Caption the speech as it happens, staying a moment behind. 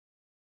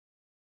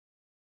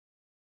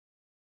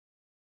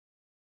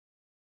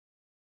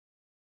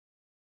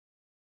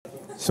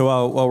So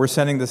while we're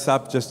setting this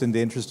up, just in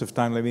the interest of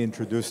time, let me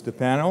introduce the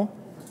panel.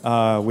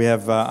 We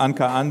have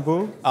Anca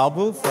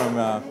Albu from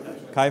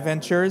QAI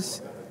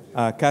Ventures,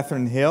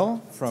 Katherine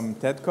Hill from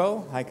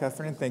TEDCO. Hi,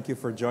 Katherine. Thank you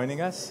for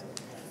joining us.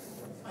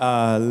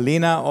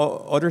 Lene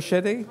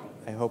Oddershede,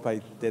 I hope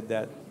I did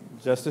that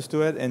justice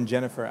to it, and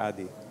Jennifer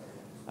Addie.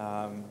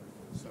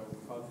 So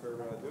without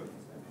further ado,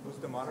 who's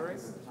the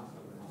moderator?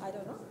 I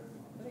don't know.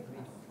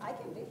 I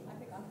can be.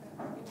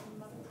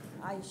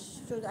 I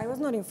was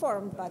not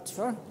informed, but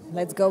sure.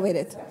 Let's go with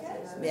it.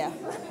 Yeah.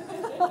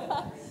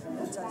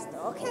 Just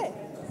okay.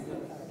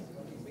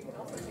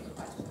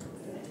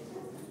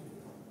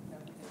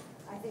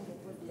 I think it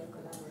would be a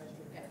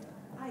collaboration.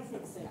 I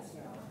think so.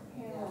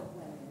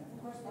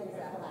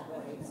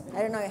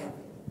 I don't know.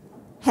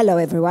 Hello,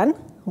 everyone.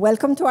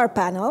 Welcome to our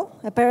panel.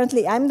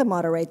 Apparently, I'm the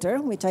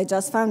moderator, which I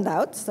just found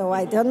out, so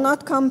I did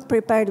not come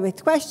prepared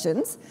with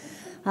questions.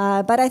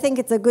 But I think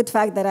it's a good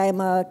fact that I'm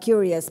a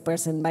curious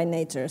person by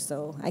nature,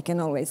 so I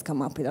can always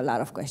come up with a lot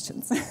of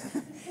questions.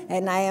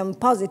 And I am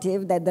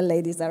positive that the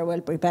ladies are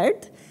well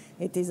prepared.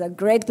 It is a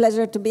great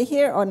pleasure to be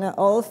here on an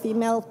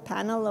all-female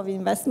panel of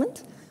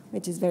investment,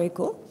 which is very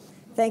cool.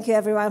 Thank you,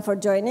 everyone, for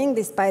joining,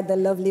 despite the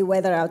lovely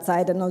weather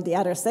outside and all the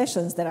other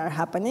sessions that are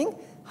happening.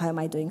 How am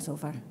I doing so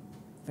far?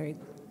 Very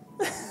good.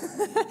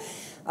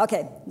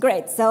 Okay,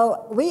 great.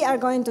 So we are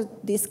going to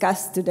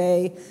discuss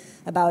today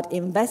about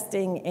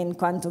investing in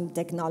quantum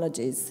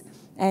technologies.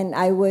 And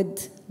I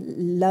would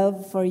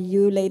love for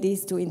you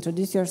ladies to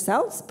introduce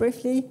yourselves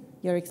briefly,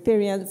 your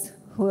experience,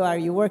 who are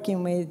you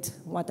working with,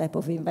 what type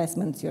of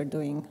investments you're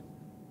doing.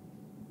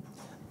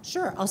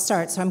 Sure, I'll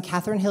start. So I'm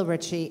Katherine Hill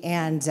Ritchie,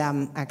 and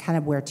I kind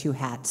of wear two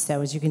hats.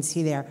 So as you can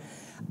see there,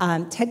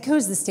 TEDCO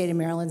is the state of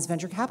Maryland's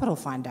venture capital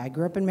fund. I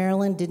grew up in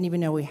Maryland, didn't even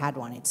know we had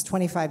one. It's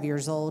 25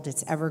 years old,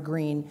 it's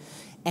evergreen,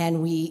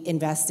 and we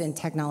invest in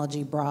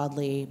technology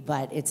broadly,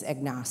 but it's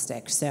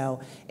agnostic.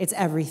 So it's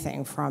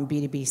everything from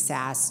B2B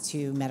SaaS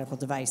to medical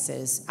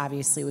devices.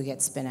 Obviously, we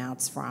get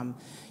spin-outs from,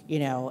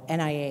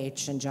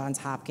 NIH and Johns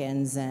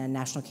Hopkins and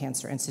National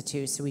Cancer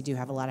Institute, so we do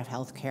have a lot of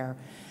healthcare.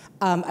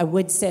 I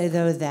would say,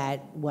 though,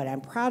 that what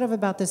I'm proud of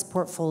about this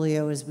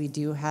portfolio is we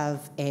do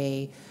have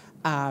a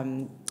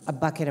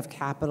bucket of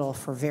capital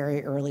for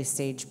very early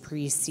stage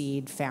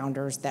pre-seed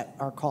founders that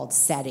are called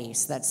SETI,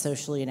 so that's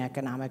socially and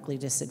economically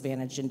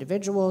disadvantaged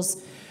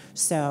individuals.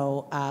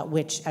 So,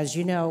 which, as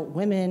you know,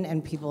 women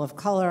and people of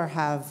color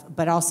have,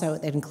 but also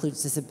it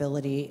includes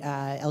disability,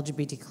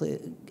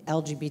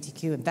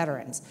 LGBTQ and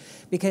veterans,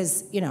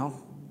 because,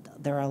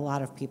 there are a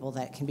lot of people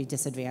that can be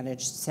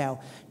disadvantaged. So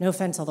no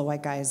offense to all the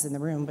white guys in the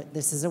room, but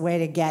this is a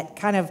way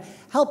to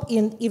help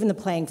in even the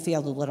playing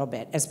field a little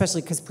bit, especially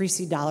because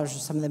pre-seed dollars are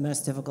some of the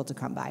most difficult to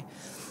come by.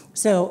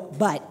 So,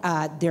 but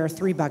there are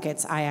three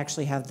buckets. I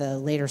actually have the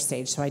later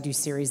stage, so I do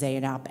Series A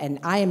and up, and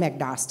I am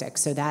agnostic,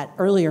 so that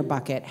earlier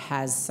bucket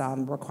has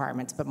some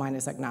requirements, but mine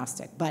is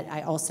agnostic. But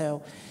I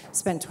also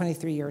spent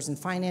 23 years in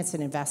finance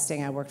and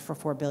investing. I worked for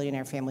 4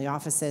 billionaire family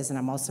offices, and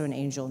I'm also an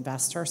angel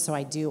investor, so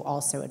I do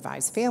also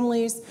advise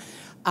families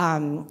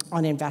on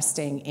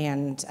investing,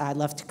 and I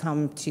love to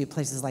come to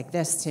places like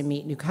this to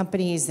meet new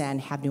companies and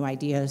have new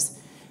ideas.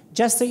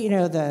 Just so you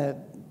know, the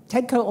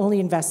TEDCO only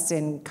invests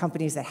in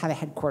companies that have a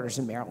headquarters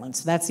in Maryland,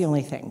 so that's the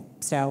only thing.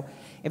 So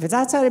if it's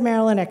outside of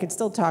Maryland, I could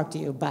still talk to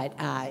you, but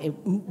it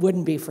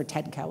wouldn't be for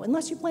TEDCO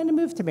unless you plan to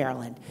move to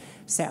Maryland.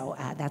 So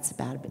that's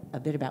about a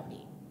bit about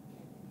me.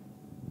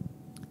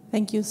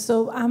 Thank you.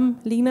 So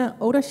I'm Lene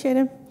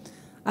Oddershede.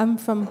 I'm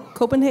from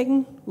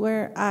Copenhagen,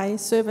 where I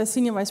serve as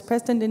Senior Vice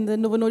President in the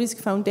Novo Nordisk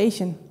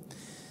Foundation.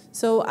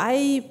 So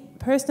I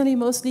personally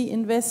mostly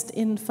invest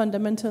in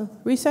fundamental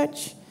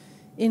research,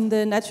 in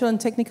the natural and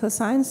technical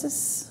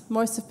sciences.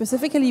 More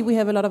specifically, we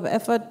have a lot of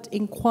effort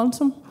in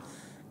quantum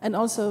and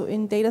also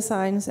in data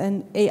science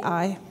and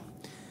AI.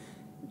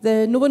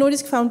 The Novo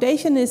Nordisk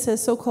Foundation is a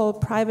so-called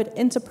private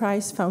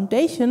enterprise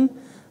foundation.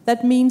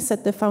 That means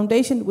that the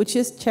foundation, which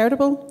is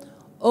charitable,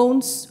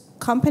 owns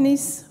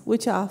companies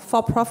which are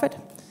for-profit.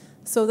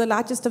 So the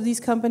largest of these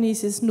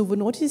companies is Novo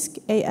Nordisk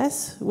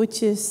AS,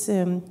 which is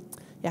the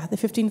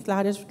 15th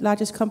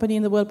largest company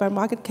in the world by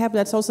market cap.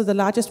 That's also the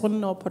largest one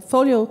in our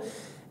portfolio.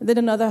 And then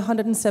another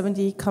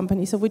 170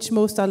 companies, of which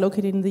most are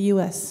located in the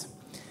US.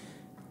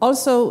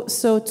 Also,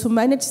 so to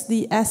manage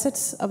the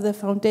assets of the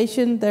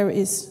foundation, there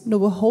is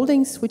Novo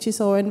Holdings, which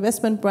is our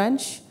investment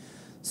branch.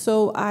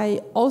 So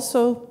I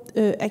also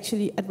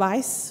actually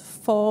advise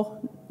for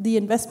the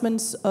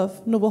investments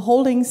of Novo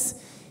Holdings,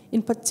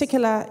 in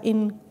particular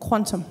in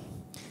quantum.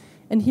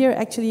 And here,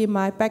 actually,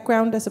 my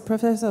background as a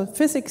professor of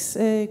physics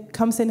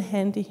comes in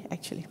handy,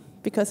 actually,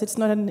 because it's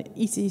not an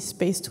easy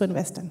space to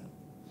invest in.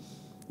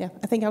 Yeah,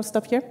 I think I'll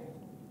stop here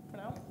for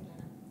now.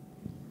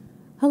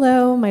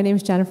 Hello, my name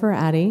is Jennifer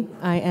Addie.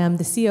 I am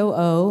the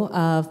COO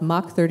of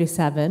Mach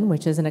 37,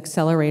 which is an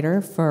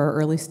accelerator for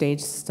early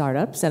stage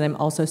startups, and I'm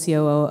also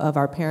COO of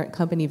our parent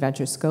company,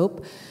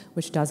 VentureScope,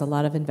 which does a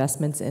lot of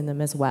investments in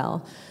them as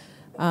well.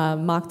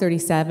 Mach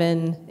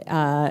 37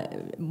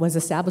 was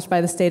established by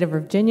the state of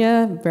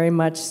Virginia, very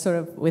much sort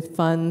of with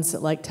funds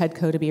like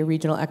TEDCO to be a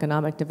regional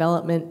economic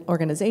development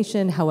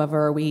organization.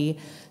 However, we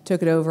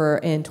took it over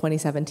in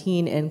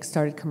 2017 and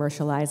started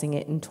commercializing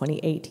it in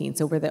 2018.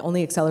 So we're the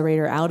only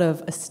accelerator out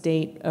of a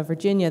state of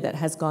Virginia that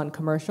has gone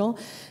commercial.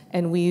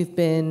 And we've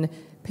been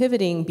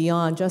pivoting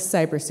beyond just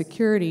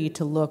cybersecurity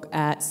to look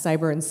at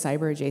cyber and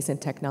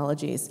cyber-adjacent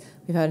technologies.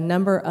 We've had a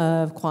number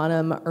of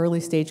quantum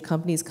early-stage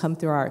companies come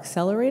through our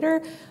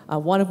accelerator,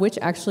 one of which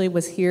actually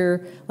was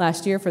here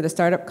last year for the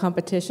startup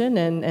competition,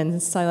 and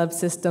Scilab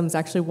Systems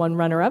actually won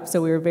runner-up,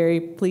 so we were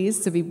very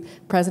pleased to be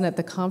present at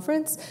the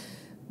conference.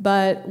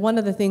 But one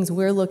of the things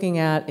we're looking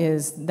at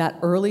is that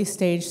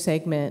early-stage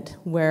segment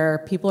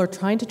where people are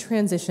trying to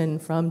transition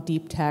from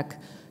deep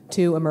tech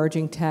to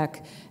emerging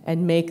tech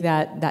and make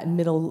that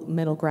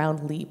middle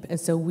ground leap. And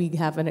so we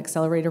have an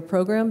accelerator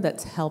program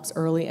that helps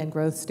early and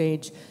growth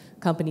stage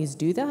companies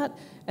do that.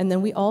 And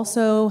then we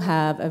also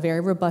have a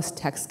very robust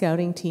tech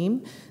scouting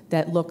team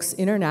that looks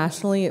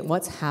internationally at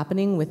what's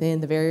happening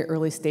within the very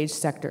early stage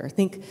sector.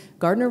 Think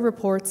Gartner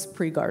reports,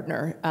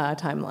 pre-Gartner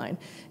timeline.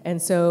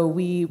 And so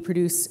we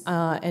produce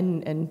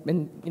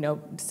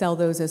and sell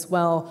those as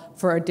well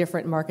for our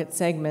different market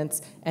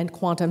segments. And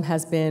quantum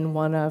has been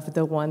one of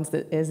the ones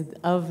that is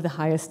of the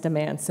highest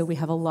demand. So we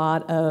have a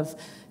lot of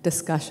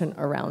discussion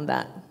around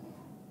that.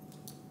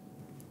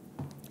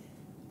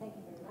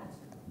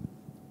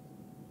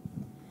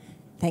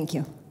 Thank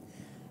you.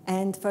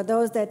 And for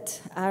those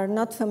that are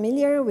not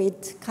familiar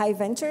with QAI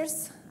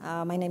Ventures,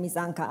 my name is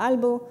Anca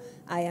Albu.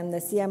 I am the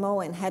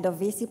CMO and head of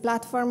VC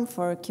platform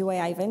for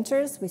QAI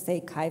Ventures. We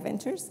say QAI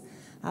Ventures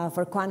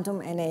for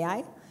quantum and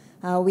AI.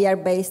 We are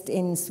based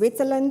in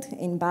Switzerland,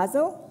 in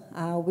Basel.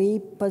 We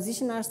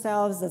position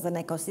ourselves as an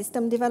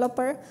ecosystem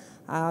developer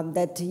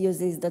that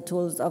uses the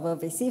tools of a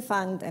VC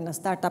fund and a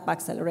startup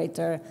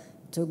accelerator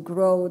to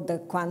grow the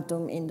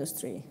quantum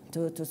industry,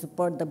 to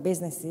support the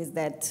businesses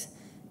that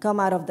come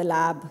out of the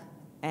lab,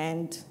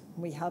 and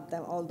we help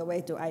them all the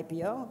way to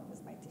IPO,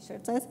 as my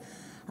t-shirt says.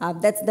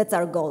 That's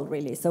our goal,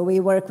 really. So we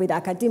work with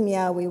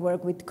academia, we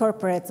work with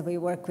corporates, we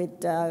work with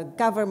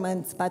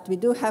governments, but we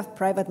do have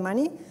private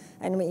money,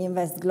 and we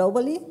invest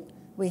globally.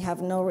 We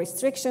have no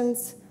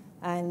restrictions,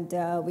 and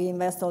we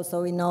invest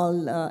also in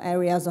all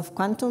areas of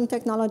quantum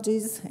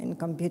technologies, in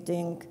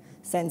computing,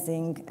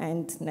 sensing,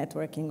 and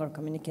networking or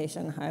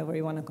communication, however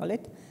you want to call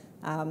it.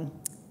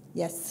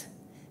 Yes.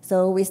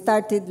 So we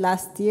started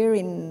last year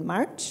in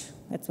March.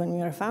 That's when we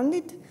were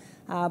founded.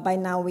 By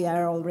now, we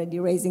are already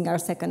raising our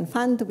second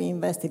fund. We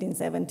invested in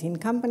 17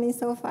 companies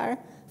so far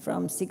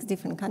from 6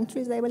 different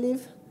countries, I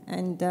believe.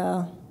 And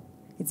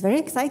it's very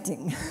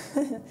exciting.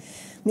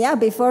 Yeah,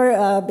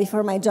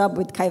 before my job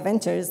with QAI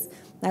Ventures,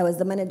 I was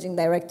the managing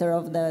director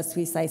of the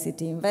Swiss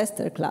ICT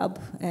Investor Club.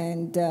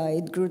 And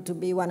it grew to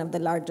be one of the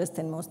largest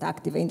and most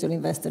active angel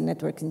investor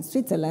networks in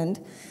Switzerland.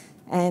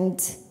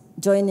 And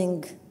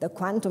joining the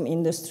quantum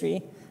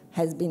industry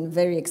has been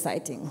very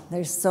exciting.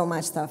 There's so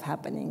much stuff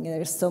happening.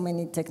 There's so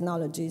many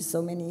technologies, so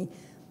many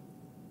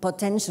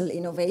potential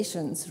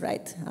innovations,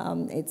 right?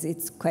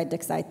 It's quite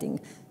exciting.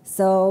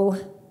 So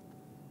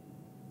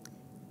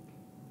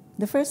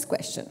the first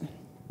question,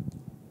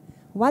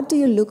 what do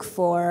you look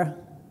for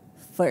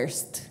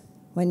first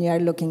when you are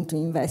looking to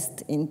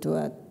invest into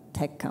a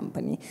tech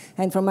company?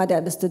 And from what I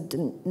understood,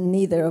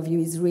 neither of you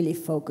is really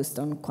focused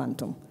on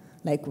quantum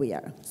like we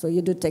are. So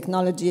you do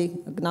technology,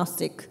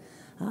 agnostic.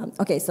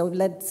 Okay, so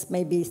let's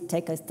maybe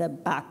take a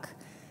step back.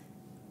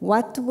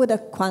 What would a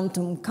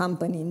quantum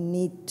company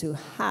need to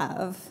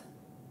have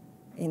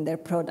in their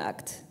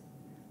product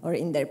or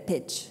in their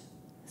pitch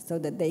so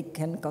that they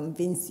can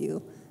convince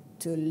you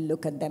to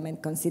look at them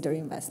and consider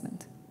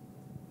investment?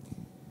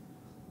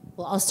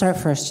 Well, I'll start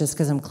first just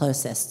because I'm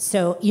closest.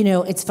 So,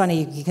 it's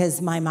funny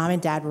because my mom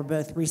and dad were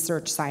both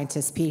research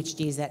scientists,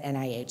 PhDs at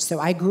NIH.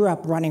 So I grew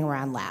up running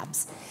around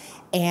labs.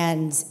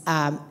 And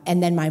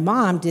then my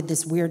mom did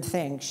this weird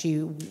thing.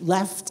 She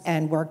left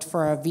and worked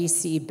for a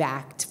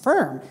VC-backed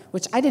firm,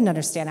 which I didn't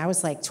understand. I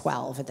was like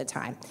 12 at the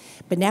time.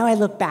 But now I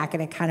look back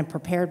and it kind of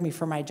prepared me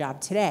for my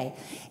job today.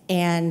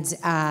 And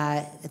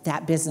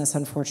that business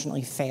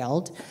unfortunately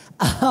failed.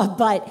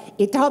 But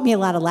it taught me a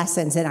lot of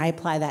lessons, and I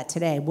apply that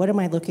today. What am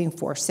I looking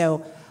for?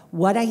 So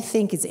what I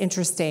think is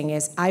interesting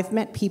is I've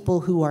met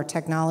people who are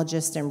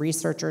technologists and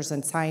researchers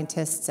and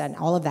scientists and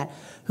all of that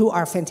who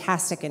are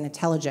fantastic and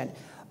intelligent,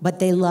 but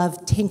they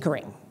love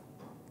tinkering.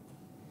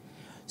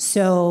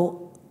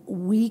 So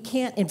we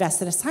can't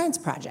invest in a science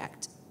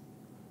project.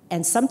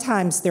 And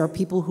sometimes there are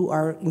people who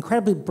are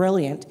incredibly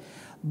brilliant,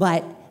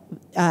 but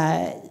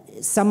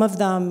some of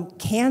them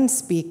can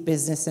speak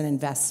business and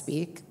invest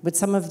speak, but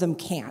some of them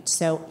can't.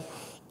 So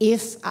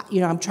if,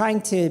 I'm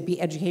trying to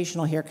be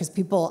educational here because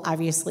people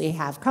obviously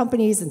have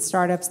companies and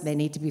startups, and they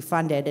need to be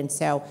funded. And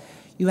so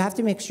you have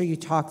to make sure you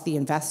talk the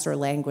investor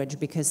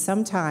language, because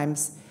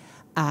sometimes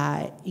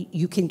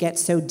you can get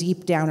so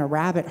deep down a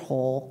rabbit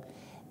hole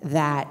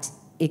that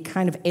it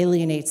kind of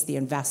alienates the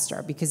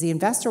investor, because the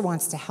investor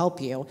wants to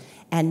help you,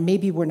 and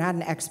maybe we're not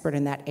an expert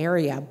in that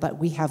area, but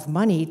we have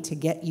money to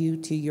get you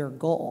to your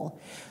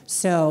goal.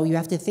 So you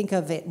have to think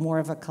of it more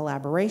of a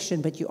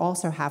collaboration, but you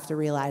also have to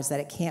realize that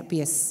it can't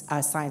be a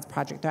science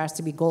project. There has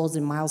to be goals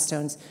and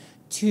milestones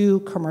to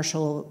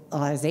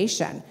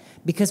commercialization,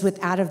 because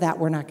without of that,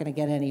 we're not going to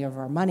get any of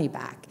our money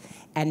back.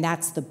 And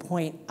that's the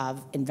point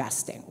of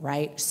investing,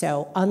 right?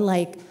 So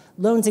unlike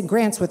loans and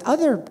grants, what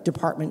other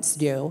departments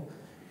do,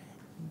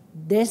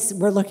 this,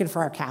 we're looking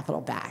for our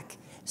capital back.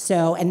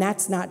 So, and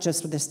that's not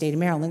just with the state of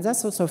Maryland,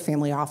 that's also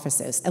family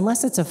offices.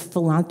 Unless it's a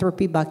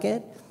philanthropy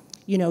bucket,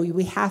 you know,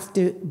 we have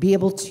to be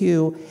able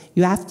to,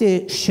 you have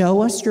to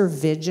show us your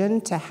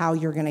vision to how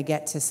you're going to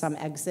get to some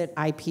exit,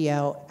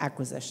 IPO,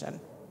 acquisition.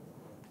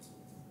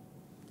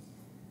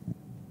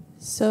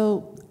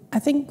 So I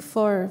think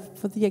for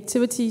the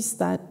activities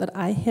that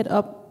I head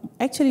up,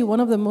 actually one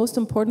of the most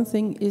important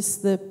thing is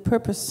the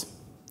purpose.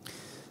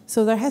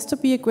 So there has to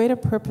be a greater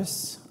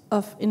purpose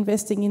of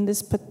investing in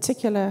this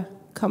particular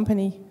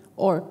company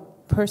or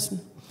person.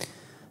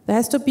 There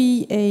has to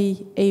be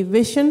a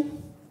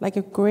vision, like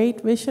a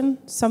great vision,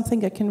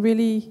 something that can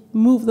really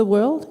move the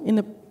world in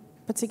a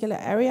particular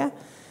area.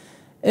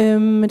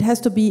 It has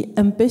to be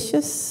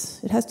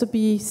ambitious, it has to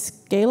be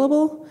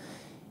scalable,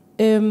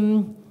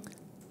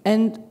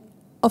 and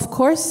of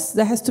course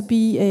there has to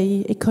be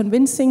a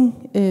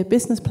convincing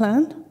business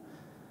plan,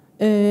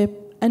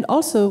 and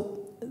also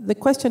the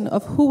question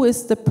of who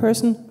is the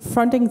person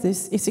fronting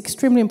this is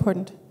extremely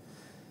important.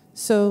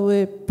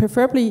 So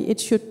preferably it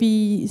should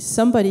be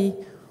somebody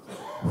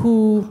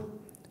who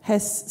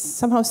has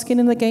somehow skin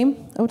in the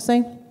game, I would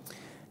say,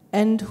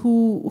 and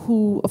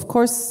who of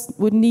course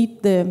would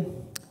need the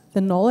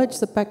knowledge,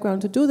 the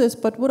background to do this,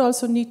 but would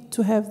also need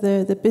to have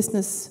the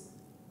business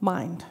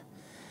mind.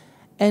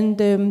 And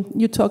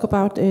you talk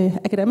about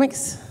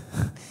academics,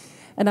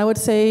 and I would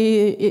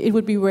say it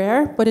would be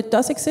rare, but it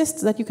does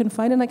exist that you can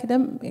find an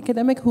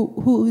academic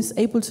who is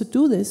able to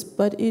do this,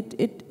 but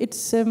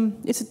it's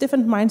a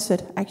different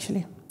mindset,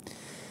 actually.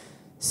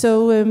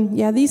 So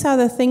yeah, these are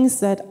the things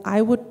that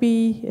I would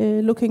be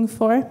looking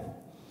for.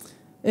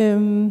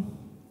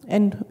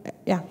 And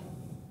yeah,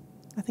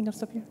 I think I'll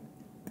stop here.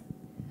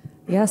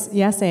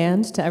 Yes,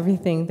 and to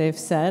everything they've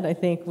said. I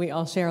think we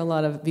all share a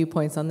lot of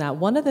viewpoints on that.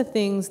 One of the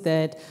things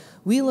that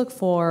we look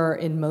for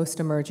in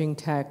most emerging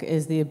tech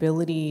is the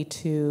ability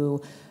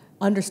to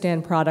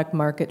understand product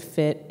market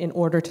fit in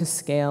order to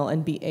scale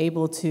and be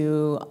able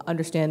to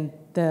understand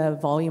the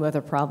volume of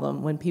the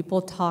problem. When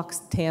people talk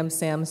TAM,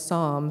 SAM,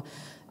 SOM,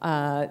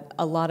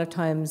 a lot of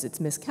times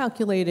it's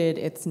miscalculated,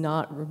 it's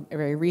not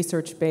very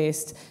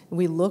research-based.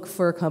 We look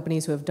for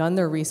companies who have done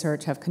their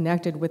research, have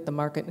connected with the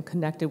market and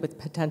connected with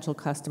potential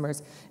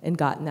customers and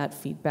gotten that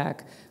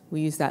feedback.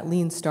 We use that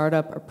lean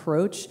startup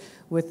approach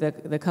with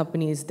the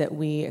companies that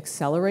we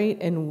accelerate,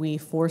 and we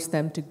force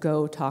them to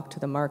go talk to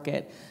the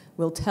market.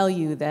 We'll tell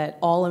you that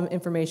all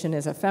information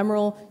is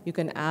ephemeral. You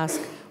can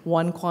ask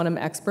one quantum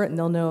expert and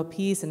they'll know a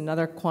piece, and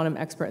another quantum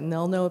expert and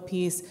they'll know a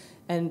piece.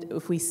 And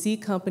if we see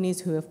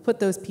companies who have put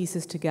those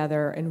pieces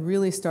together and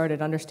really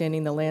started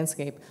understanding the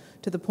landscape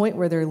to the point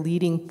where they're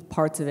leading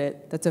parts of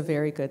it, that's a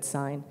very good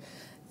sign.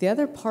 The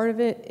other part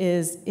of it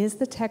is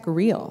the tech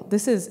real?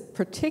 This is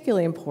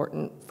particularly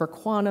important for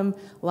quantum.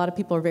 A lot of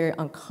people are very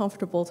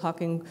uncomfortable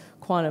talking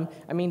quantum.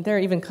 I mean, they're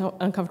even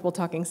uncomfortable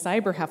talking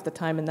cyber half the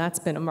time, and that's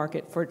been a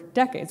market for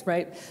decades,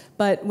 right?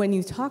 But when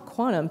you talk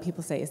quantum,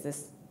 people say,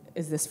 is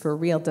this for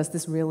real? Does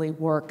this really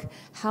work?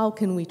 How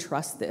can we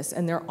trust this?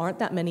 And there aren't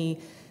that many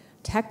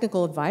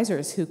technical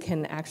advisors who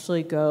can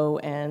actually go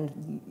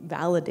and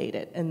validate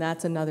it, and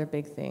that's another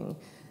big thing.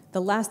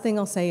 The last thing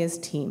I'll say is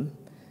team.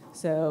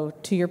 So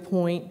to your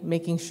point,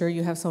 making sure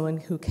you have someone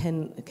who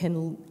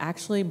can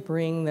actually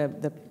bring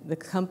the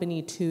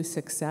company to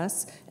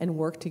success and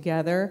work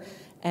together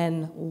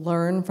and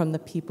learn from the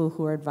people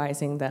who are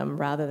advising them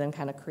rather than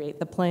kind of create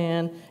the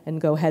plan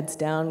and go heads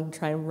down and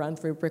try and run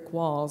through brick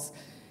walls.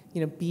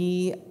 You know,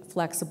 be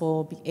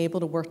flexible, be able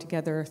to work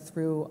together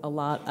through a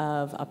lot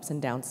of ups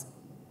and downs.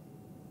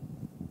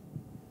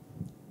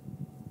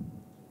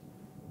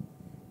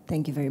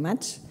 Thank you very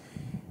much.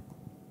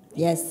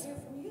 Yes.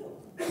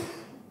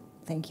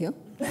 Thank you.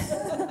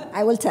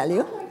 I will tell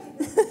you.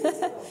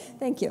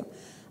 Thank you.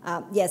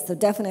 Yes, so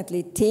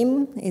definitely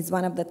team is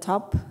one of the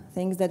top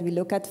things that we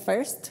look at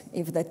first.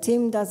 If the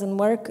team doesn't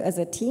work as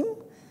a team,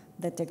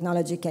 the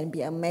technology can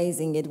be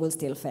amazing, it will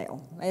still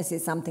fail. This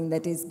is something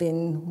that has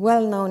been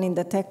well known in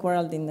the tech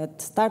world, in the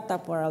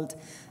startup world,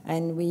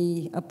 and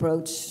we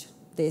approach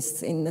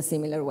this in a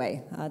similar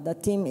way. The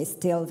team is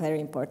still very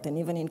important,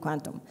 even in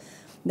quantum.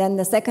 Then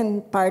the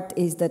second part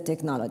is the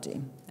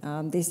technology.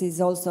 This is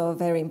also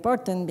very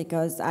important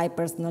because I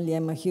personally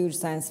am a huge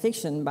science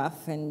fiction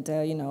buff, and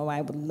you know,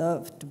 I would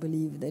love to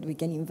believe that we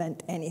can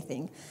invent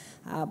anything,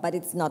 but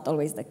it's not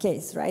always the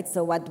case, right?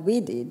 So what we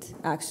did,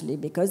 actually,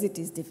 because it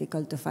is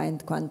difficult to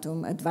find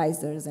quantum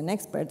advisors and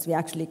experts, we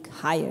actually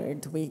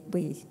hired,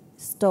 we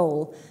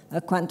stole a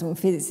quantum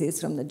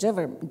physicist from the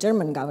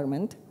German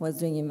government, was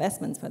doing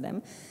investments for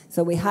them.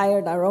 So we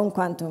hired our own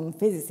quantum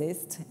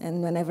physicist,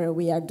 and whenever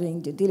we are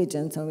doing due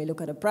diligence or we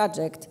look at a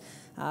project,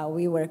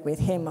 we work with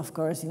him, of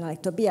course,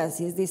 like,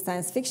 Tobias, is this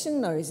science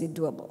fiction or is it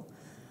doable?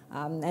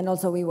 And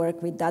also we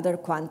work with other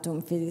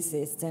quantum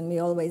physicists, and we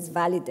always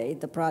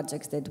validate the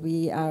projects that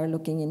we are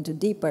looking into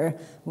deeper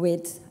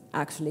with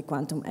actually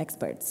quantum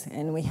experts.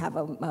 And we have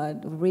a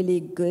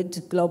really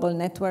good global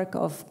network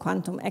of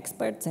quantum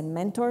experts and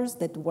mentors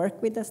that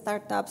work with the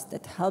startups,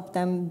 that help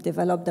them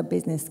develop the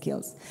business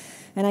skills.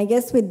 And I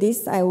guess with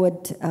this, I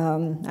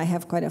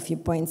have quite a few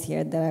points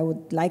here that I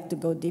would like to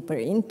go deeper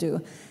into.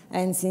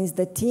 And since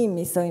the team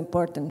is so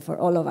important for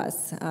all of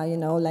us,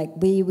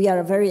 we are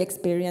a very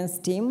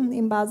experienced team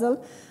in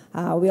Basel.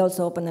 We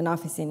also opened an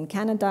office in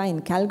Canada,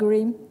 in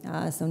Calgary.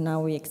 So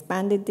now we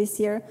expanded this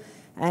year.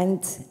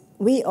 And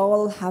we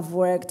all have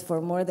worked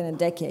for more than a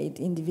decade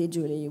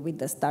individually with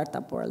the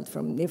startup world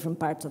from different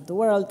parts of the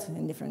world,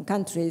 in different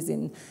countries.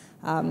 And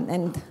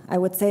I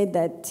would say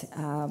that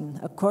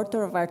a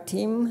quarter of our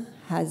team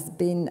has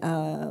been,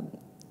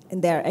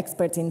 they're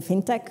experts in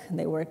fintech.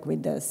 They work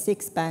with the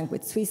SIX bank,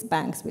 with Swiss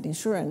banks, with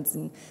insurance,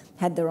 and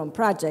had their own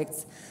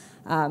projects.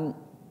 And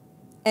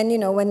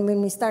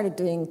when we started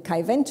doing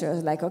QAI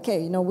Ventures, like,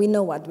 okay, we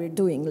know what we're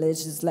doing.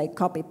 Let's just like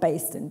copy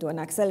paste and do an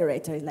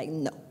accelerator. It's like,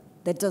 no.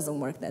 That doesn't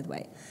work that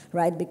way,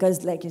 right?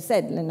 Because like you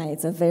said, Lene,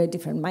 it's a very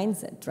different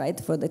mindset, right,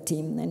 for the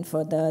team and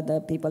for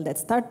the people that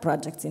start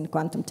projects in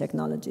quantum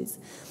technologies.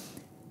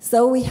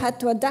 So we had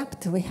to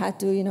adapt. We had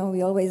to,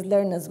 we always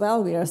learn as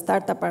well. We are a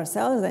startup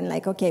ourselves, and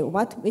like, okay,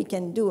 what we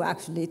can do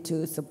actually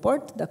to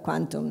support the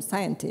quantum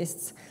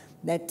scientists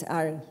that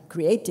are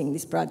creating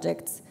these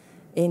projects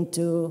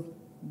into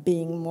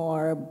being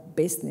more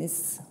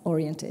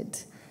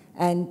business-oriented.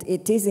 And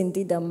it is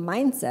indeed a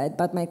mindset,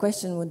 but my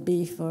question would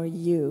be for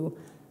you,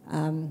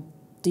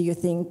 do you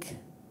think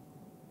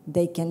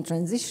they can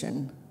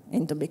transition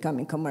into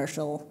becoming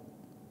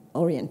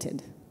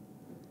commercial-oriented?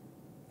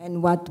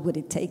 And what would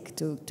it take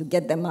to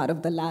get them out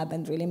of the lab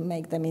and really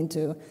make them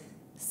into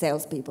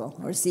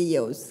salespeople or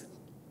CEOs?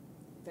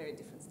 Very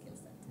different skill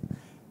set.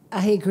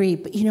 I agree,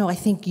 but I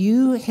think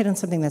you hit on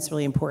something that's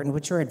really important,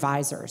 which are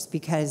advisors,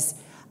 because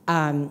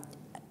a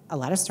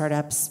lot of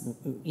startups,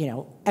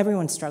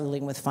 everyone's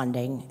struggling with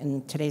funding,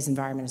 and today's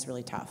environment is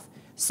really tough.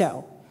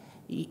 So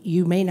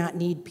you may not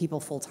need people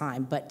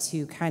full-time, but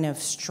to kind of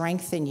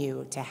strengthen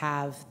you to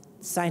have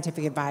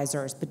scientific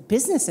advisors, but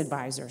business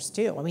advisors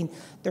too. I mean,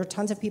 there are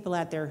tons of people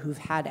out there who've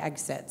had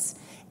exits,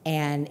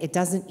 and it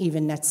doesn't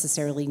even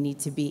necessarily need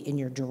to be in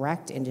your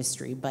direct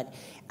industry, but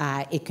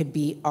it could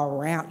be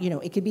around,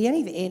 it could be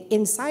anything,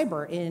 in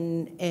cyber,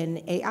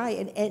 in AI,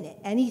 in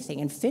anything,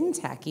 in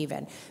fintech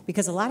even,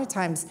 because a lot of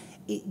times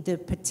the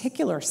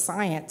particular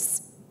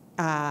science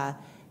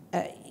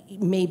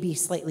may be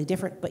slightly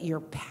different, but your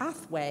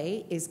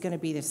pathway is going to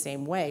be the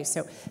same way.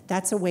 So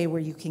that's a way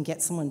where you can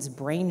get someone's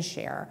brain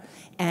share.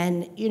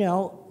 And,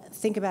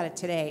 think about it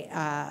today.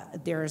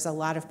 There's a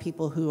lot of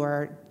people who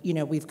are,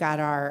 we've got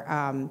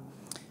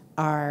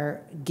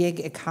our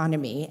gig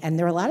economy, and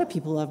there are a lot of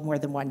people who have more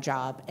than one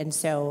job. And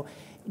so,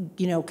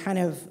 kind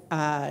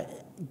of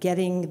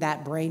getting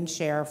that brain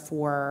share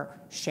for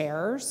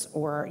shares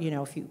or,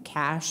 if you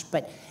cash,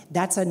 but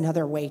that's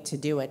another way to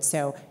do it.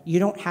 So you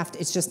don't have to,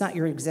 it's just not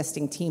your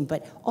existing team,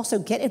 but also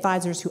get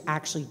advisors who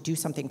actually do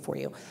something for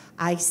you.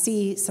 I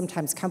see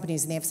sometimes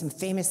companies and they have some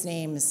famous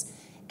names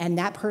and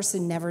that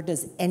person never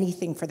does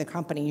anything for the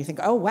company. You think,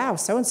 oh, wow,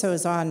 so-and-so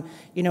is on,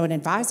 an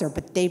advisor,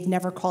 but they've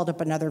never called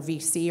up another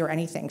VC or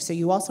anything. So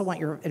you also want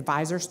your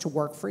advisors to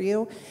work for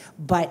you,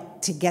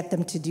 but to get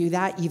them to do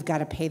that, you've got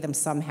to pay them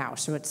somehow.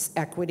 So it's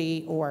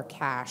equity or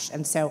cash.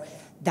 And so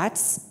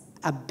that's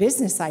a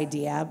business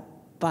idea,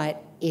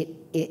 but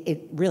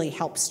it really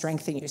helps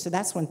strengthen you. So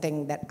that's one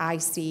thing that I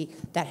see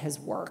that has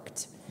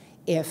worked.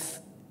 If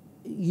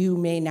you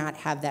may not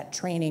have that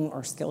training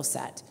or skill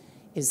set,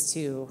 is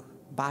to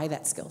buy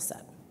that skill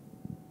set.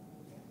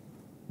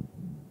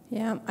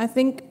 Yeah, I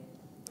think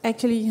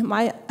actually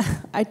my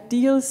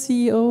ideal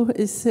CEO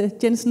is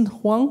Jensen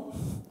Huang,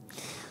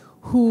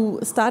 who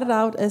started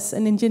out as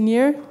an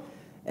engineer,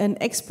 an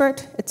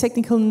expert, a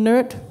technical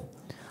nerd,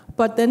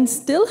 but then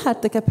still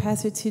had the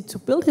capacity to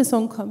build his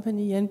own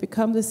company and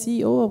become the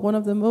CEO of one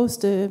of the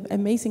most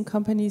amazing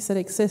companies that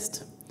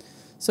exist.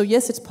 So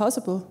yes, it's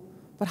possible,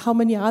 but how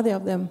many are there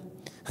of them?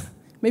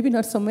 Maybe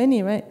not so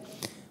many, right?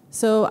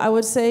 So I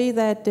would say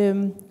that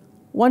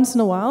once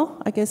in a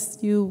while, I guess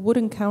you would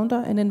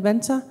encounter an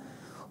inventor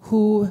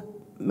who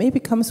maybe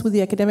comes with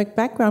the academic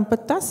background,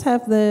 but does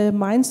have the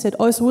mindset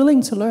or is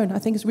willing to learn. I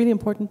think it's really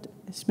important,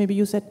 as maybe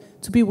you said,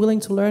 to be willing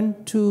to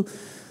learn, to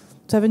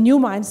have a new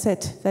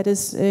mindset that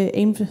is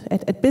aimed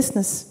at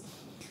business.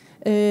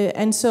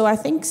 And so I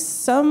think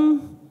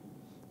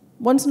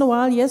once in a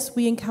while, yes,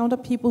 we encounter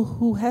people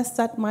who has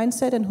that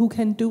mindset and who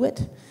can do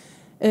it.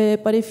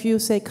 But if you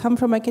say come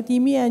from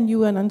academia and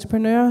you are an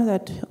entrepreneur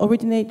that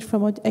originates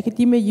from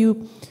academia,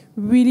 you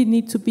really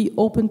need to be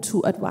open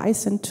to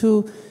advice and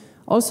to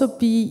also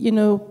be,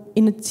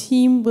 in a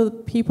team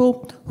with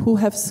people who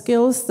have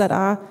skills that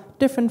are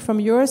different from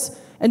yours,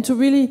 and to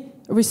really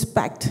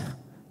respect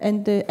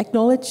and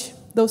acknowledge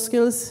those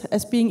skills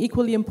as being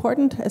equally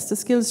important as the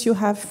skills you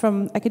have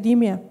from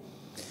academia.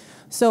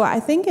 So I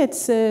think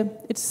it's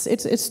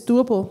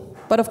doable.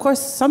 But of course,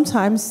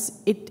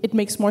 sometimes it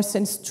makes more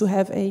sense to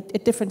have a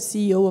different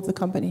CEO of the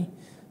company.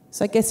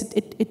 So I guess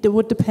it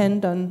would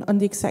depend on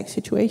the exact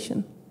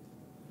situation.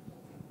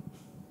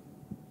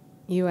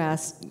 You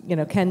asked,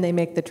 can they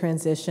make the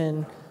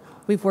transition?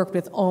 We've worked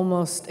with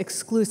almost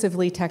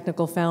exclusively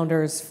technical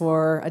founders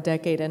for a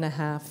decade and a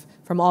half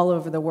from all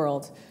over the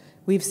world.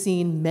 We've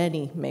seen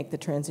many make the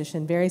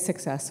transition very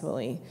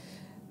successfully.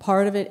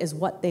 Part of it is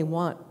what they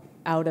want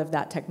out of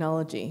that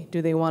technology.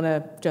 Do they want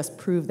to just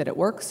prove that it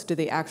works? Do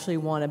they actually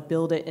want to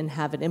build it and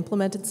have it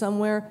implemented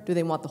somewhere? Do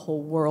they want the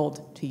whole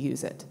world to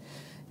use it?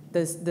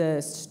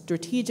 The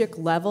strategic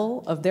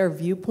level of their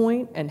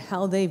viewpoint and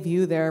how they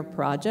view their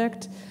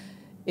project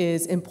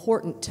is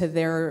important to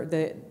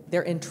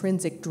their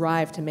intrinsic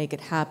drive to make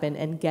it happen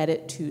and get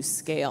it to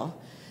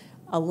scale.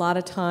 A lot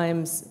of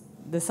times,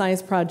 the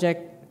science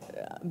project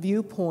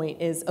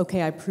viewpoint is,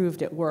 okay, I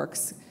proved it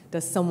works.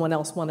 Does someone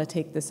else want to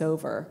take this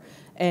over?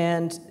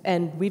 And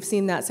we've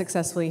seen that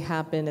successfully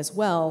happen as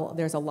well.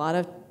 There's a lot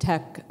of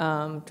tech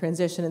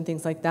transition and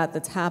things like that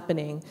that's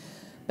happening.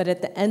 But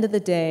at the end of the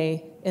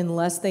day,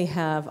 unless they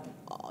have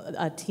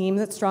a team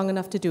that's strong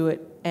enough to do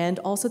it, and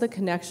also the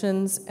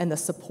connections and the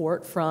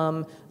support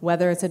from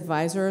whether it's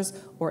advisors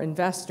or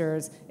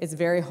investors, it's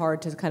very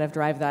hard to kind of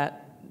drive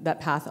that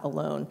path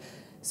alone.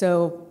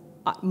 So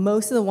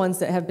most of the ones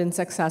that have been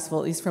successful,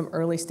 at least from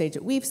early stage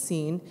that we've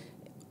seen,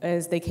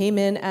 is they came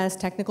in as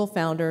technical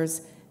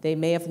founders. They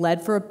may have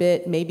led for a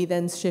bit, maybe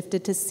then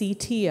shifted to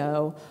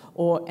CTO,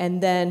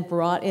 and then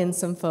brought in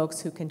some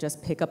folks who can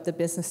just pick up the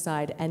business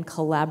side and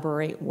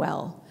collaborate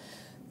well.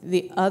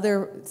 The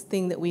other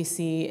thing that we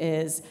see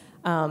is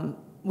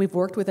we've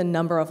worked with a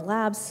number of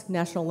labs,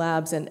 national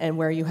labs, and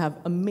where you have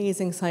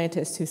amazing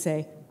scientists who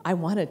say, I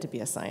wanted to be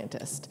a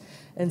scientist.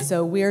 And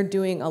so we're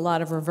doing a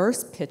lot of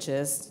reverse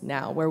pitches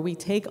now where we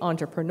take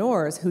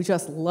entrepreneurs who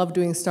just love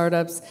doing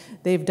startups,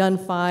 they've done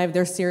 5,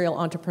 they're serial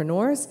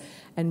entrepreneurs,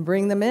 and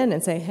bring them in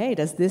and say, hey,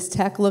 does this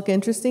tech look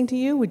interesting to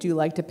you? Would you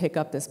like to pick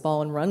up this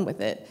ball and run with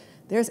it?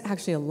 There's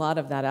actually a lot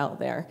of that out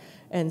there.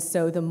 And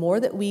so the more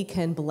that we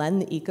can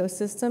blend the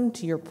ecosystem,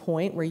 to your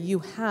point, where you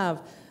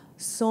have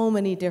so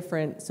many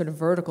different sort of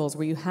verticals,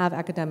 where you have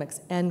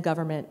academics and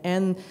government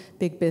and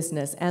big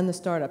business and the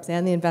startups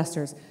and the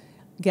investors,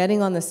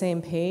 getting on the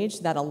same page,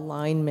 that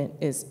alignment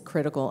is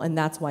critical, and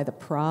that's why the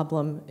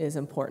problem is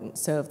important.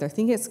 So if they're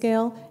thinking at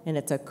scale and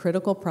it's a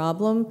critical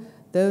problem,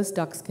 those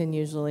ducks can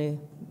usually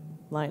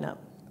line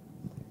up.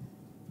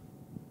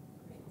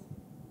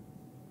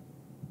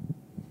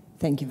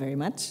 Thank you very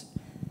much.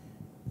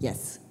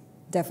 Yes,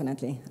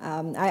 definitely.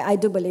 I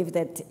do believe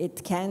that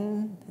it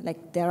can,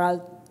 there are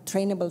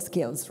trainable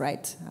skills,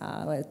 right?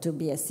 To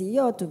be a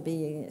CEO,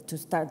 to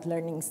start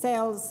learning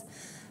sales.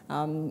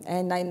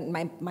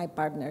 And my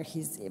partner,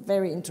 he's a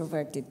very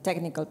introverted,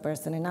 technical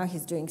person, and now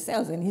he's doing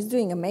sales, and he's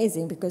doing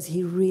amazing because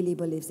he really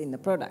believes in the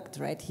product,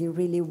 right? He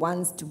really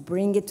wants to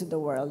bring it to the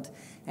world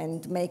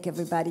and make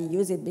everybody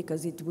use it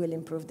because it will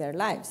improve their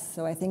lives.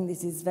 So I think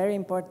this is very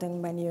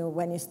important when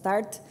you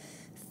start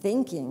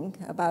thinking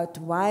about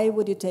why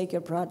would you take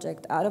your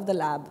project out of the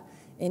lab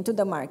into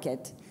the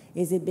market.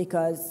 Is it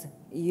because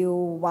you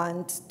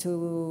want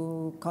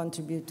to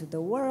contribute to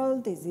the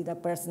world? Is it a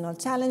personal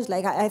challenge?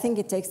 I think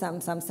it takes some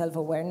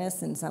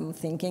self-awareness and some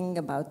thinking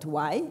about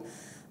why.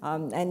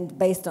 And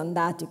based on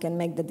that, you can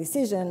make the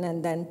decision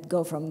and then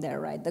go from there,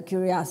 right? The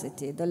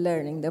curiosity, the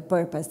learning, the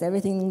purpose,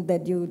 everything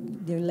that you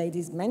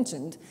ladies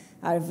mentioned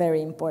are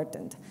very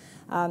important.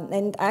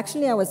 And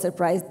actually, I was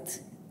surprised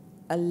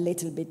a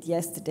little bit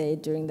yesterday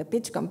during the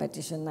pitch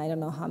competition. I don't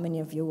know how many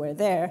of you were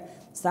there,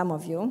 some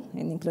of you,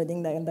 and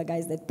including the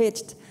guys that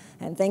pitched.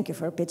 And thank you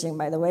for pitching,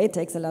 by the way. It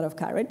takes a lot of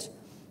courage.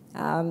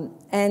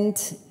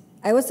 And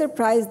I was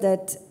surprised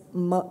that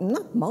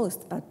not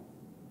most, but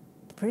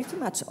pretty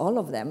much all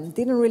of them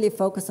didn't really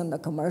focus on the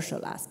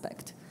commercial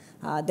aspect.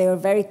 They were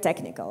very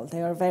technical.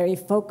 They were very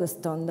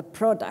focused on the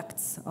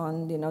products,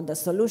 on the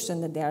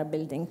solution that they are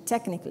building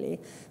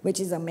technically, which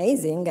is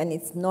amazing, and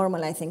it's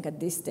normal, I think, at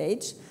this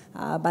stage.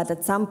 But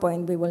at some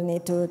point, we will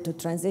need to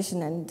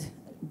transition and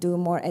do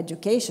more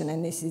education,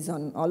 and this is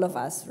on all of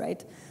us,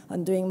 right?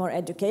 On doing more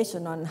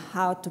education on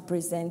how to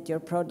present your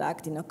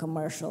product in a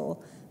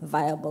commercial,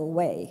 viable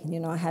way.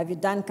 Have you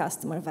done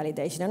customer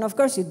validation? And of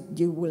course,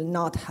 you will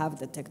not have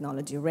the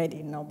technology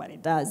ready. Nobody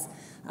does.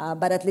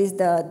 But at least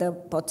the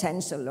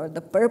potential or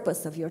the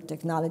purpose of your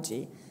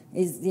technology,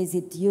 is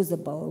it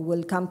usable?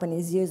 Will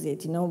companies use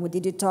it?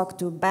 Did you talk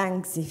to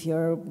banks if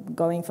you're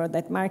going for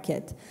that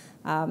market?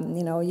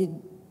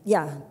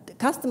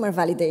 Customer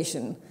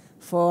validation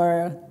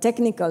for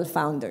technical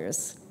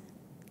founders.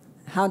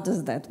 How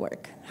does that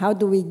work? How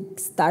do we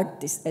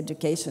start this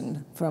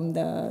education from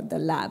the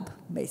lab,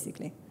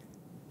 basically?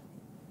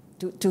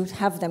 To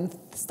have them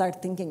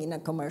start thinking in a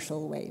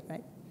commercial way,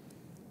 right?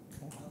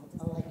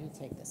 I'll let you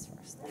take this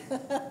first.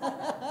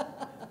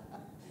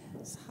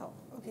 So,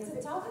 okay. Does it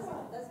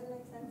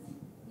make sense?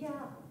 Yeah,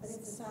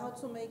 how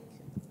to make.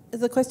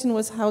 The question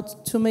was how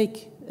to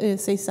make,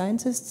 say,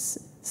 scientists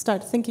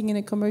start thinking in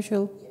a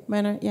commercial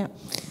manner. Yeah.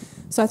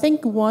 So I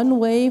think one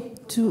way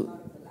to,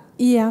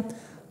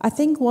 I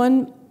think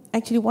one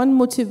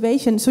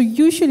motivation. So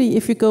usually,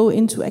 if you go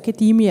into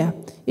academia,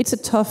 it's a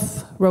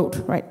tough road,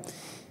 right?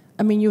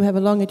 I mean, you have a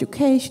long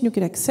education, you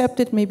get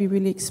accepted, maybe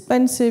really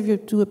expensive. You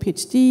do a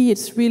PhD.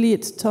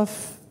 It's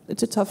tough.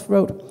 It's a tough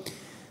road.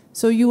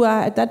 So you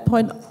are at that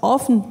point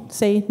often,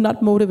 say,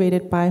 not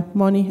motivated by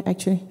money,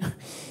 actually.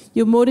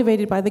 You're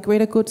motivated by the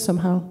greater good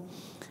somehow.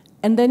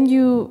 And then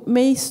you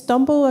may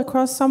stumble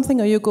across something,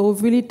 or you go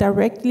really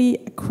directly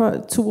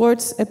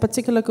towards a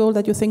particular goal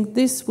that you think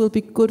this will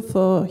be good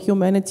for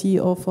humanity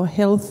or for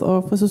health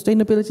or for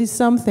sustainability,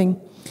 something.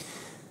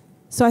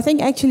 So I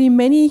think actually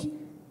many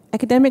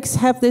academics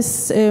have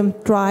this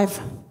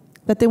drive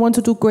that they want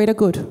to do greater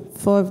good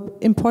for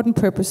important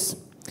purpose.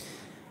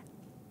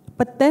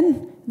 But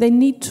then they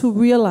need to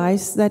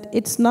realize that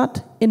it's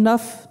not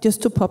enough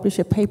just to publish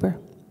a paper.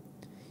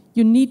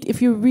 You need,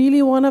 if you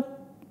really want to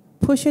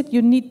push it,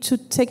 you need to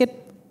take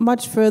it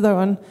much further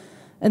on.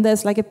 And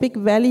there's like a big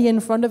valley in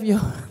front of you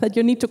that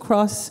you need to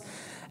cross.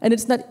 And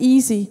it's not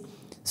easy.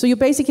 So you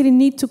basically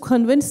need to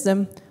convince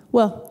them,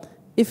 well,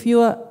 if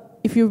you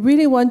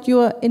really want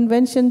your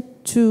invention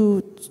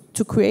to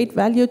create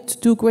value, to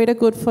do greater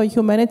good for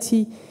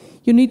humanity,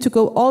 you need to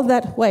go all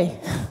that way.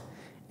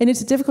 And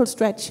it's a difficult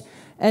stretch.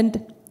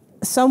 And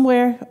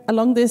somewhere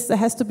along this, there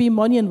has to be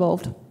money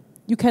involved.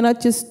 You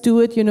cannot just do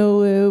it,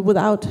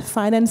 without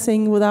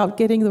financing, without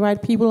getting the right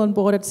people on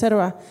board,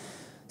 etc.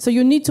 So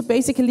you need to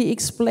basically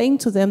explain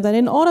to them that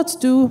in order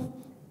to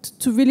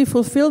really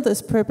fulfill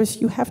this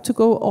purpose, you have to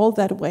go all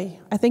that way.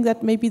 I think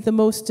that may be the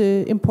most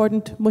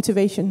important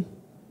motivation.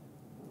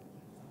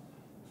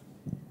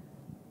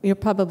 You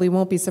probably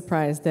won't be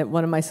surprised that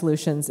one of my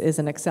solutions is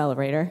an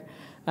accelerator.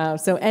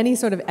 So any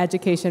sort of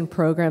education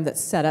program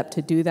that's set up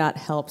to do that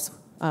helps.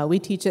 We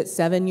teach at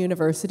 7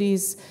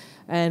 universities,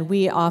 and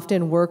we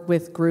often work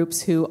with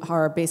groups who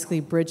are basically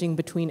bridging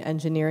between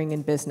engineering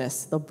and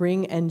business. They'll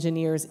bring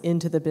engineers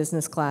into the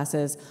business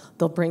classes,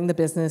 they'll bring the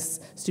business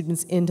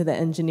students into the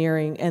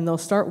engineering, and they'll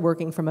start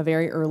working from a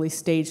very early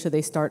stage so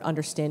they start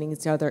understanding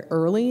each other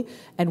early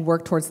and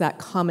work towards that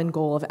common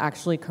goal of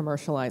actually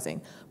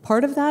commercializing.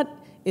 Part of that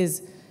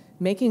is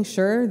making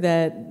sure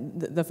that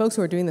the folks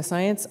who are doing the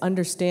science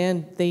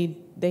understand they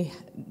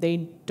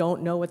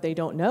don't know what they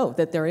don't know,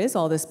 that there is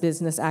all this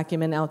business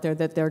acumen out there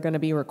that they're going to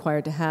be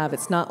required to have.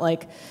 It's not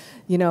like,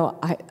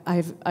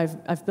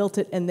 I've built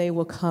it and they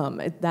will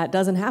come. That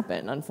doesn't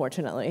happen,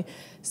 unfortunately.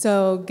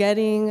 So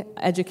getting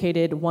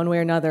educated one way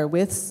or another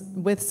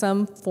with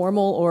some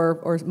formal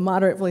or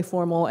moderately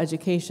formal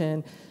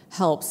education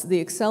helps.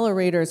 The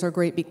accelerators are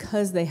great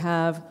because they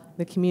have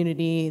the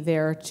community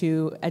there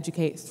to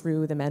educate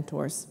through the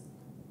mentors.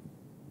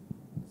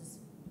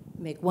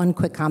 Make one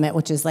quick comment,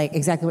 which is like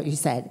exactly what you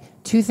said.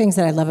 2 things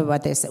that I love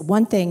about this.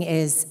 One thing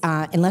is,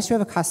 unless you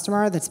have a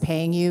customer that's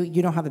paying you,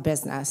 you don't have a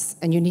business,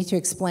 and you need to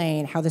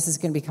explain how this is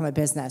going to become a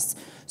business.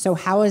 So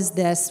how is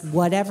this,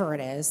 whatever it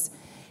is,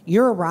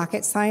 you're a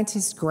rocket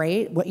scientist,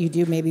 great. What you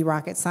do may be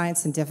rocket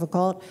science and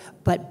difficult,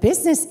 but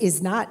business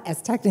is not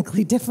as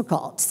technically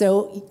difficult.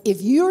 So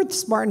if you're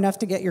smart enough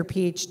to get your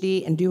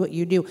PhD and do what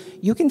you do,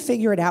 you can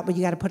figure it out, but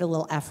you got to put a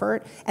little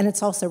effort. And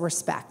it's also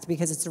respect,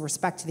 because it's a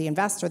respect to the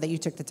investor that you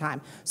took the time.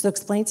 So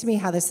explain to me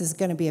how this is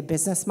going to be a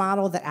business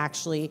model that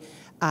actually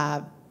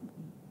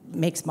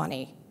makes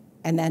money,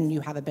 and then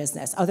you have a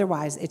business.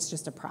 Otherwise, it's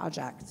just a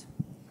project.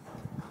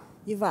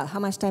 Yuval,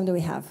 how much time do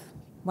we have?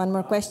 One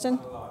more question?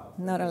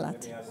 Not a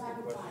lot.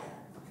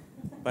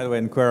 By the way,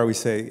 in QAI we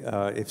say,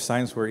 if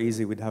science were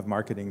easy, we'd have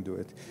marketing do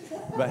it.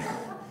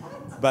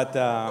 But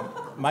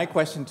my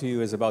question to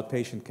you is about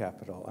patient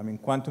capital. I mean,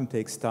 quantum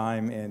takes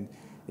time, and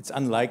it's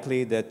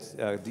unlikely that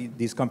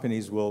these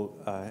companies will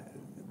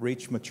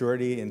reach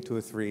maturity in 2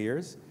 or 3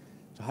 years.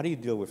 So how do you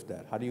deal with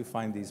that? How do you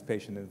find these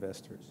patient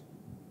investors?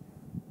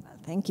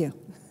 Thank you.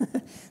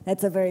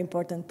 That's a very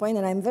important point,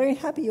 and I'm very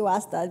happy you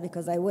asked that,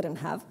 because I wouldn't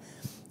have.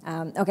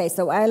 Okay,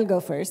 so I'll go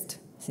first,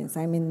 since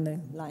I'm in the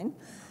line.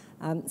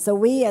 So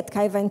we at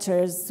QAI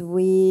Ventures,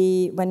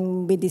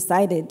 when we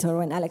decided, or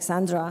when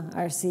Alexandra,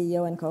 our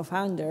CEO and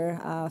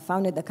co-founder,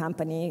 founded the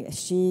company,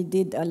 she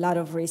did a lot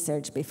of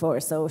research before.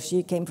 So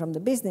she came from the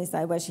business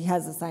side, where she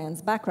has a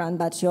science background,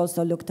 but she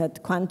also looked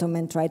at quantum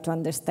and tried to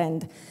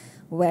understand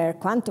where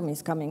quantum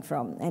is coming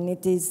from. And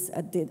it is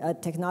a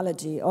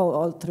technology,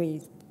 all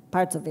 3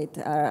 parts of it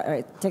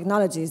are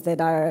technologies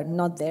that are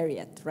not there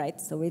yet, right?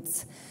 So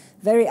it's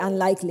very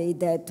unlikely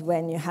that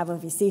when you have a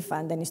VC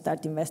fund and you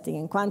start investing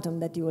in quantum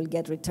that you will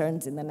get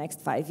returns in the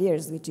next 5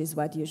 years, which is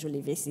what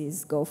usually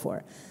VCs go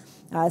for.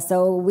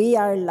 So we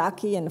are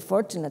lucky and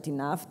fortunate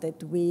enough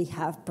that we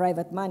have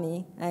private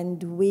money,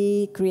 and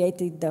we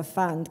created the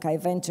fund, QAI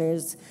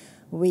Ventures,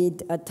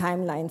 with a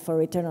timeline for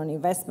return on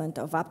investment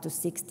of up to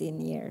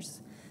 16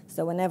 years.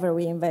 So whenever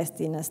we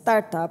invest in a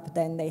startup,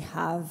 then they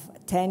have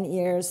 10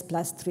 years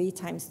plus 3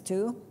 times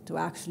 2 to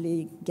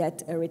actually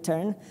get a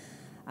return.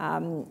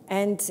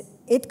 And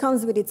it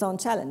comes with its own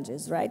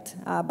challenges, right?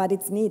 But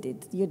it's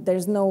needed.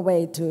 There's no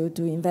way to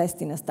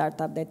invest in a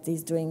startup that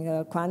is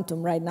doing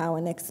quantum right now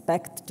and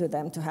expect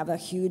them to have a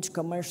huge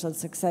commercial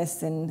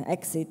success and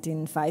exit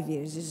in 5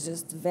 years. It's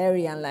just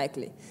very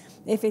unlikely.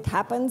 If it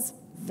happens,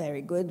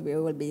 very good, we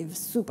will be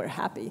super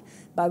happy,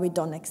 but we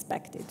don't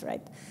expect it,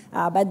 right?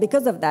 But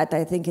because of that,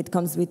 I think it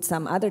comes with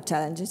some other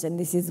challenges, and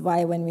this is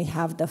why when we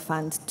have the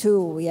fund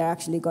 2, we are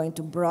actually going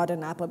to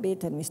broaden up a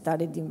bit, and we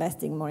started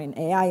investing more in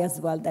AI as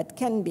well that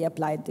can be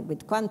applied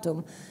with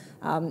quantum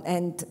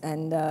and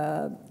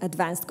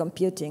advanced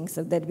computing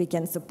so that we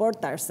can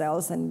support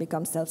ourselves and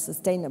become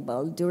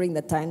self-sustainable during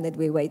the time that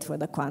we wait for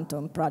the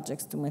quantum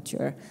projects to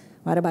mature.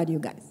 What about you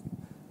guys?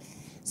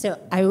 So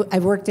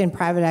I've worked in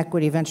private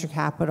equity, venture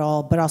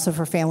capital, but also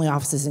for family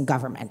offices and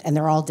government, and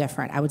they're all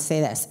different. I would say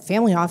this.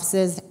 Family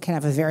offices can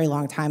have a very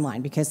long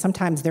timeline because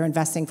sometimes they're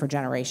investing for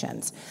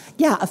generations.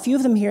 Yeah, a few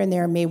of them here and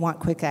there may want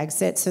quick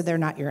exit, so they're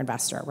not your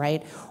investor,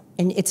 right?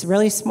 And it's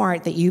really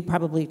smart that you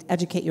probably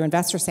educate your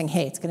investors saying,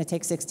 hey, it's going to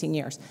take 16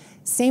 years.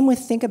 Same with,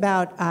 think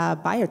about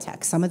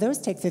biotech. Some of those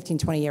take 15,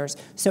 20 years.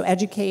 So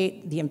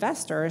educate the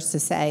investors to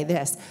say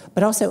this.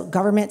 But also,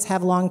 governments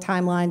have long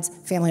timelines.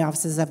 Family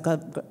offices have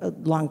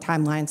long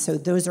timelines. So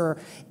those are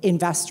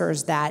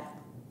investors that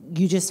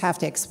you just have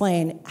to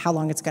explain how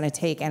long it's going to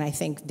take. And I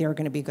think they're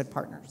going to be good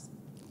partners.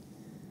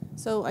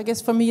 So I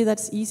guess for me,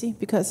 that's easy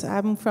because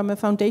I'm from a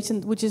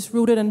foundation which is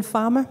rooted in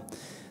pharma.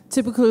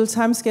 Typical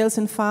timescales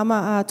in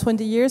pharma are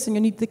 20 years, and you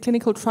need the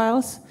clinical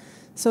trials.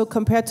 So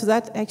compared to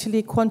that,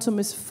 actually, quantum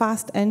is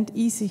fast and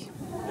easy.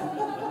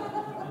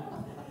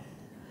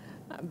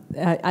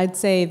 I'd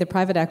say the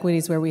private equity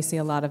is where we see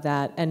a lot of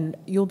that, and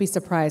you'll be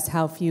surprised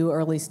how few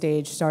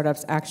early-stage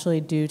startups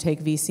actually do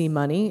take VC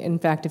money. In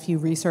fact, if you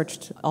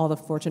researched all the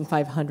Fortune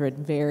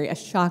 500, a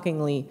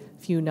shockingly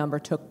few number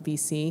took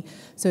VC.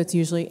 So it's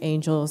usually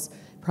angels,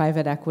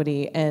 private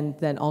equity, and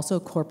then also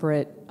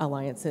corporate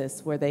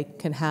alliances where they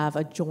can have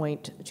a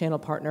joint channel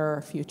partner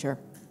or future.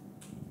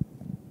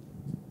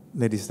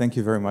 Ladies, thank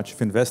you very much.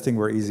 If investing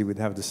were easy, we'd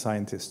have the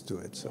scientists do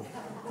it. So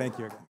thank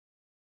you again.